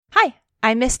Hi,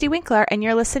 I'm Misty Winkler, and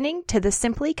you're listening to the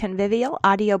Simply Convivial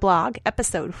audio blog,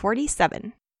 episode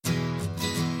 47.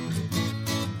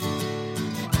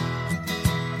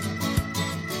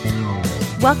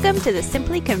 Welcome to the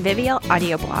Simply Convivial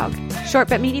audio blog, short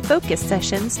but meaty focus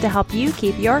sessions to help you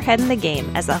keep your head in the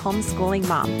game as a homeschooling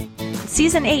mom.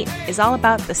 Season 8 is all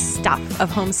about the stuff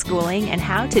of homeschooling and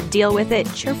how to deal with it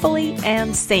cheerfully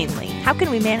and sanely. How can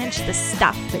we manage the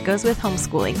stuff that goes with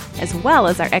homeschooling, as well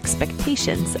as our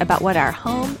expectations about what our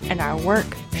home and our work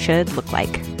should look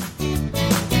like?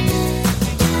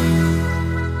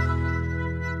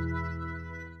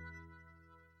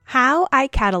 How I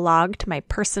cataloged my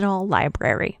personal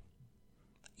library.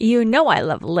 You know I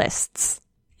love lists,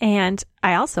 and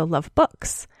I also love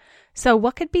books. So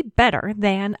what could be better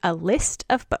than a list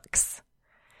of books?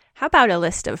 How about a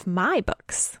list of my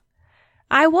books?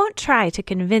 I won't try to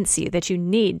convince you that you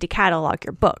need to catalog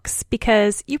your books,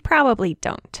 because you probably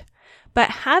don't. But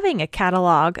having a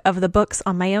catalog of the books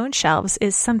on my own shelves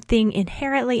is something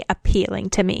inherently appealing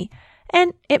to me,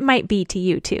 and it might be to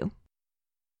you too.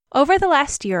 Over the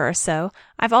last year or so,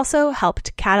 I've also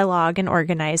helped catalog and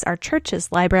organize our church's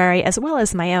library as well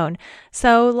as my own,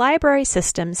 so library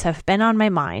systems have been on my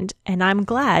mind, and I'm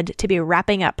glad to be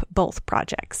wrapping up both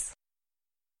projects.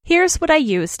 Here's what I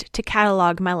used to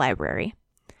catalog my library: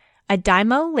 a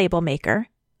Dymo label maker,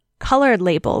 colored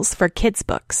labels for kids'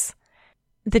 books,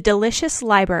 the Delicious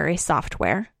Library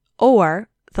software, or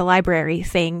the Library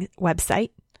Thing website,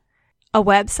 a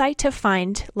website to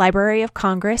find Library of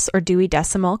Congress or Dewey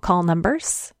Decimal call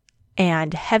numbers,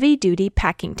 and heavy-duty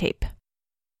packing tape.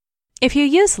 If you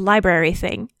use Library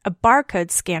Thing, a barcode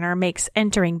scanner makes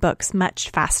entering books much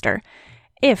faster,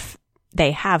 if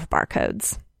they have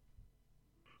barcodes.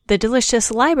 The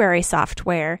Delicious Library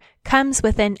software comes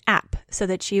with an app so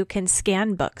that you can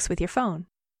scan books with your phone.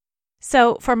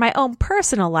 So for my own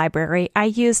personal library, I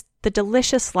used the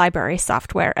Delicious Library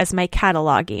software as my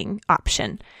cataloging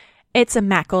option. It's a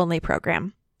Mac-only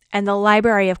program, and the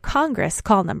Library of Congress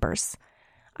call numbers.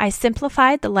 I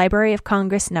simplified the Library of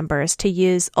Congress numbers to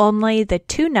use only the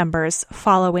two numbers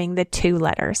following the two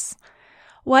letters.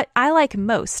 What I like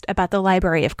most about the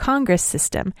Library of Congress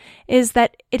system is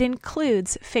that it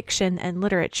includes fiction and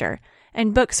literature,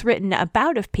 and books written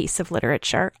about a piece of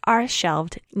literature are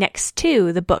shelved next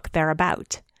to the book they're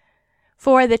about.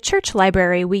 For the church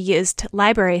library, we used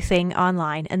Library Thing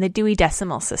Online and the Dewey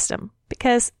Decimal System,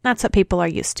 because that's what people are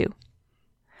used to.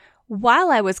 While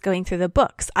I was going through the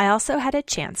books, I also had a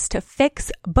chance to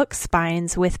fix book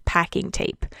spines with packing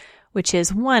tape, which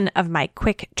is one of my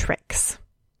quick tricks.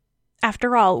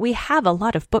 After all, we have a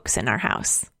lot of books in our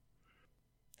house.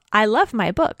 I love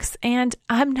my books, and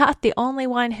I'm not the only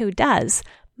one who does,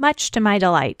 much to my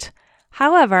delight.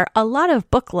 However, a lot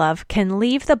of book love can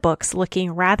leave the books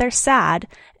looking rather sad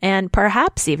and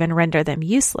perhaps even render them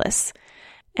useless.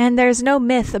 And there's no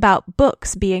myth about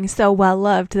books being so well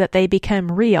loved that they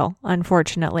become real,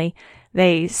 unfortunately.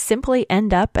 They simply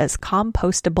end up as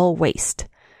compostable waste.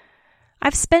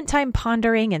 I've spent time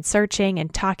pondering and searching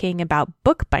and talking about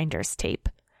bookbinders tape,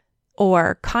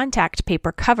 or contact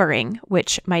paper covering,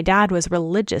 which my dad was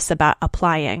religious about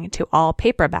applying to all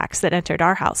paperbacks that entered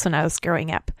our house when I was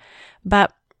growing up.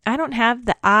 But I don't have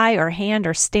the eye or hand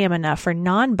or stamina for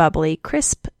non-bubbly,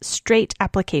 crisp, straight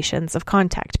applications of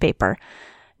contact paper,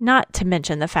 not to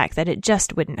mention the fact that it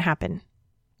just wouldn't happen.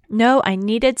 No, I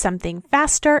needed something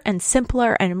faster and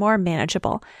simpler and more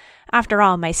manageable. After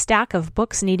all, my stack of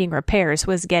books needing repairs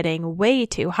was getting way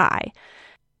too high.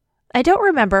 I don't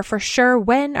remember for sure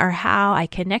when or how I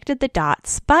connected the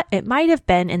dots, but it might have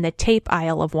been in the tape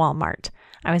aisle of Walmart.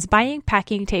 I was buying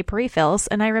packing tape refills,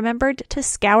 and I remembered to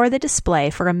scour the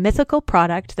display for a mythical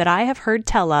product that I have heard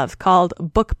tell of called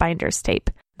bookbinders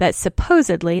tape that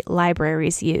supposedly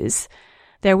libraries use.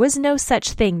 There was no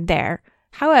such thing there.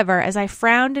 However, as I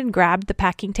frowned and grabbed the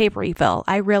packing tape refill,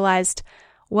 I realized,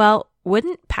 well,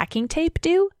 wouldn't packing tape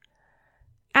do?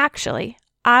 Actually,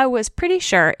 I was pretty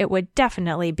sure it would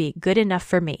definitely be good enough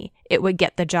for me. It would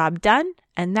get the job done,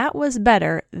 and that was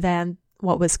better than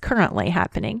what was currently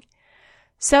happening.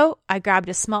 So I grabbed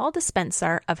a small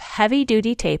dispenser of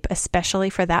heavy-duty tape especially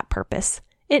for that purpose.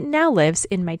 It now lives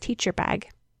in my teacher bag.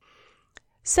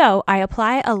 So I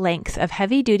apply a length of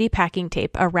heavy-duty packing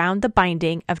tape around the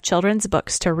binding of children's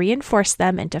books to reinforce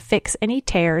them and to fix any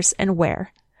tears and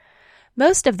wear.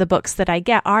 Most of the books that I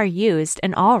get are used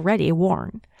and already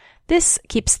worn. This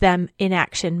keeps them in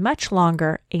action much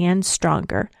longer and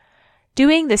stronger.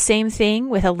 Doing the same thing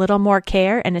with a little more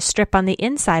care and a strip on the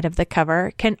inside of the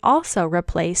cover can also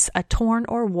replace a torn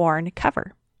or worn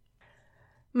cover.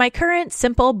 My current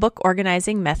simple book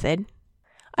organizing method: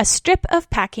 a strip of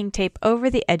packing tape over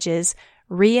the edges,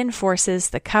 reinforces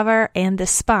the cover and the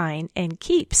spine and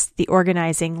keeps the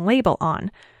organizing label on.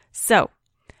 So,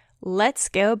 let's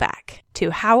go back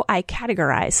to how I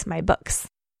categorize my books.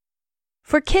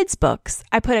 For kids' books,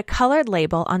 I put a colored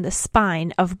label on the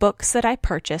spine of books that I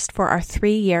purchased for our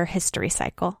 3-year history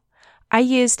cycle. I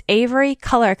used Avery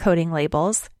color coding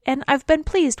labels, and I've been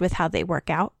pleased with how they work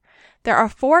out. There are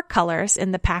 4 colors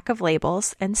in the pack of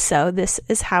labels, and so this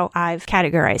is how I've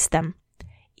categorized them.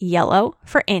 Yellow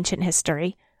for ancient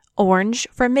history, orange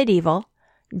for medieval,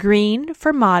 green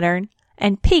for modern,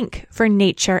 and pink for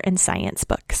nature and science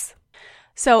books.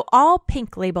 So all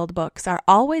pink labeled books are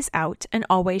always out and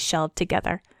always shelved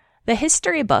together. The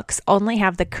history books only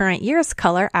have the current year's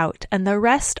color out and the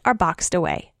rest are boxed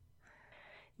away.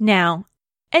 Now,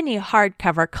 any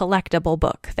hardcover collectible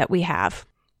book that we have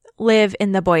live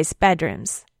in the boys'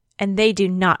 bedrooms, and they do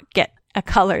not get a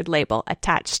colored label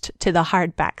attached to the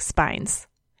hardback spines.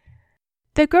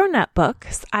 The grown-up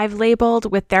books I've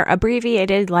labeled with their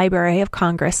abbreviated Library of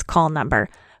Congress call number,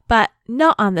 but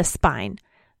not on the spine.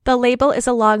 The label is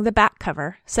along the back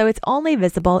cover, so it's only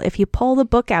visible if you pull the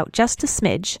book out just a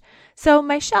smidge, so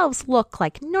my shelves look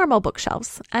like normal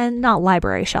bookshelves and not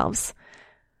library shelves.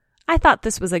 I thought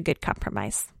this was a good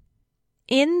compromise.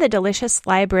 In the Delicious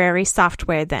Library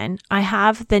software then, I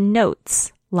have the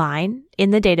notes line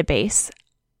in the database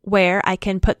where I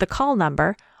can put the call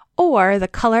number or the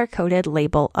color-coded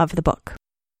label of the book.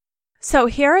 So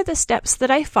here are the steps that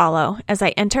I follow as I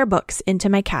enter books into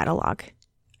my catalog.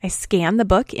 I scan the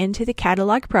book into the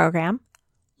catalog program,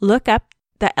 look up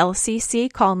the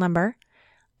LCC call number,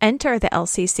 enter the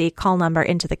LCC call number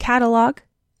into the catalog,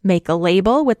 make a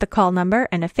label with the call number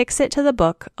and affix it to the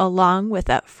book along with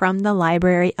a From the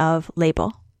Library of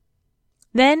label.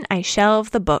 Then I shelve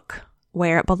the book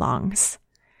where it belongs.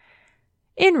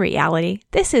 In reality,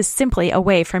 this is simply a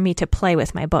way for me to play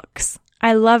with my books.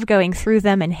 I love going through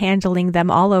them and handling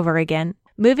them all over again,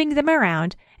 moving them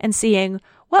around and seeing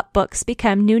what books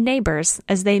become new neighbors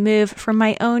as they move from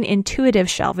my own intuitive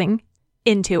shelving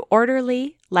into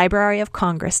orderly Library of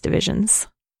Congress divisions.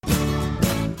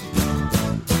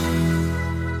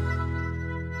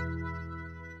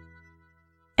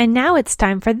 And now it's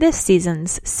time for this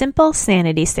season's Simple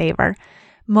Sanity Saver,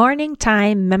 Morning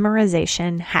Time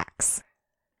Memorization Hacks.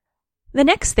 The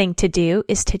next thing to do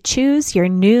is to choose your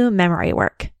new memory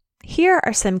work. Here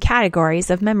are some categories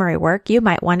of memory work you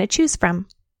might want to choose from.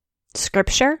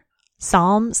 Scripture,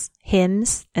 psalms,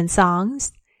 hymns and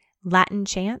songs, Latin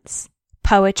chants,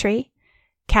 poetry,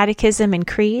 catechism and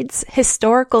creeds,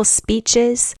 historical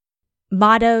speeches,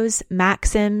 mottos,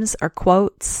 maxims, or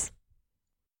quotes.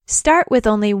 Start with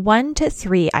only 1 to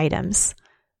 3 items.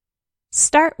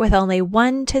 Start with only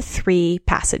 1 to 3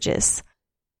 passages,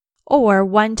 or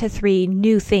 1 to 3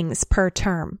 new things per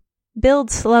term. Build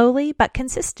slowly but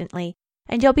consistently,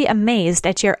 and you'll be amazed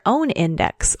at your own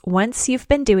index once you've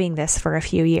been doing this for a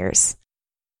few years.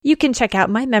 You can check out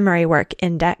my memory work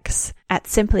index at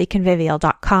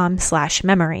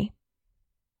simplyconvivial.com/memory.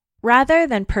 Rather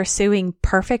than pursuing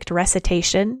perfect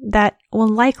recitation that will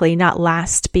likely not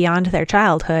last beyond their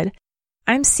childhood,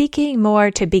 I'm seeking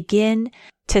more to begin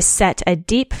to set a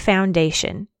deep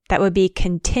foundation that would be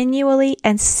continually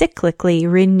and cyclically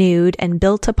renewed and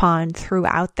built upon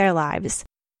throughout their lives.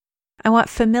 I want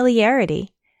familiarity,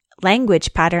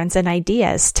 language patterns, and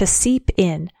ideas to seep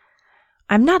in.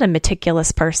 I'm not a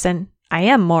meticulous person. I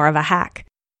am more of a hack.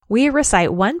 We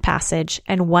recite 1 passage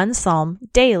and 1 psalm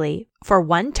daily for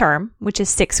 1 term, which is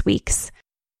 6 weeks.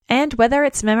 And whether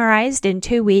it's memorized in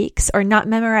 2 weeks or not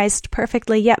memorized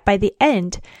perfectly yet by the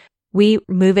end, we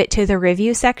move it to the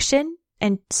review section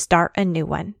and start a new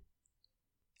one.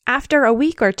 After a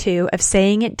week or 2 of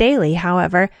saying it daily,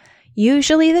 however,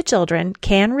 usually the children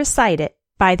can recite it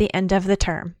by the end of the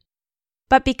term.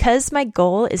 But because my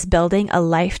goal is building a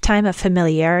lifetime of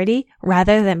familiarity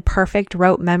rather than perfect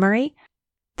rote memory,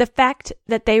 the fact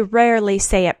that they rarely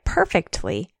say it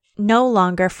perfectly no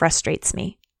longer frustrates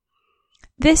me.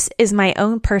 This is my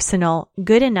own personal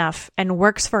good enough and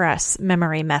works for us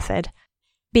memory method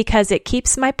because it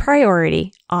keeps my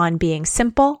priority on being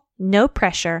simple, no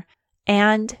pressure,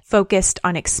 and focused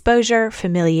on exposure,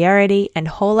 familiarity, and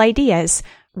whole ideas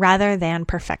rather than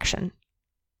perfection.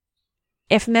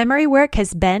 If memory work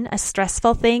has been a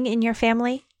stressful thing in your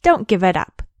family, don't give it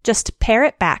up. Just pare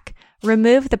it back,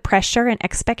 remove the pressure and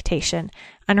expectation,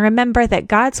 and remember that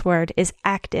God's Word is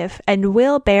active and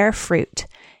will bear fruit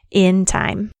in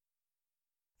time.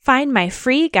 Find my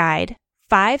free guide,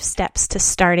 5 Steps to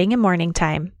Starting a Morning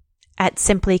Time, at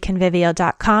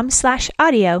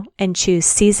simplyconvivial.com/audio and choose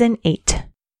Season 8.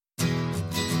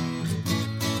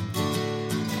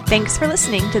 Thanks for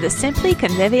listening to the Simply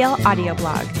Convivial audio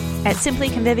blog. At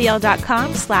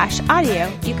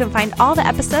simplyconvivial.com/audio, you can find all the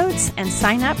episodes and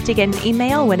sign up to get an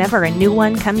email whenever a new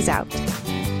one comes out.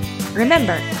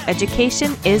 Remember,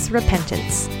 education is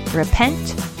repentance.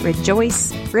 Repent,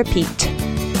 rejoice, repeat.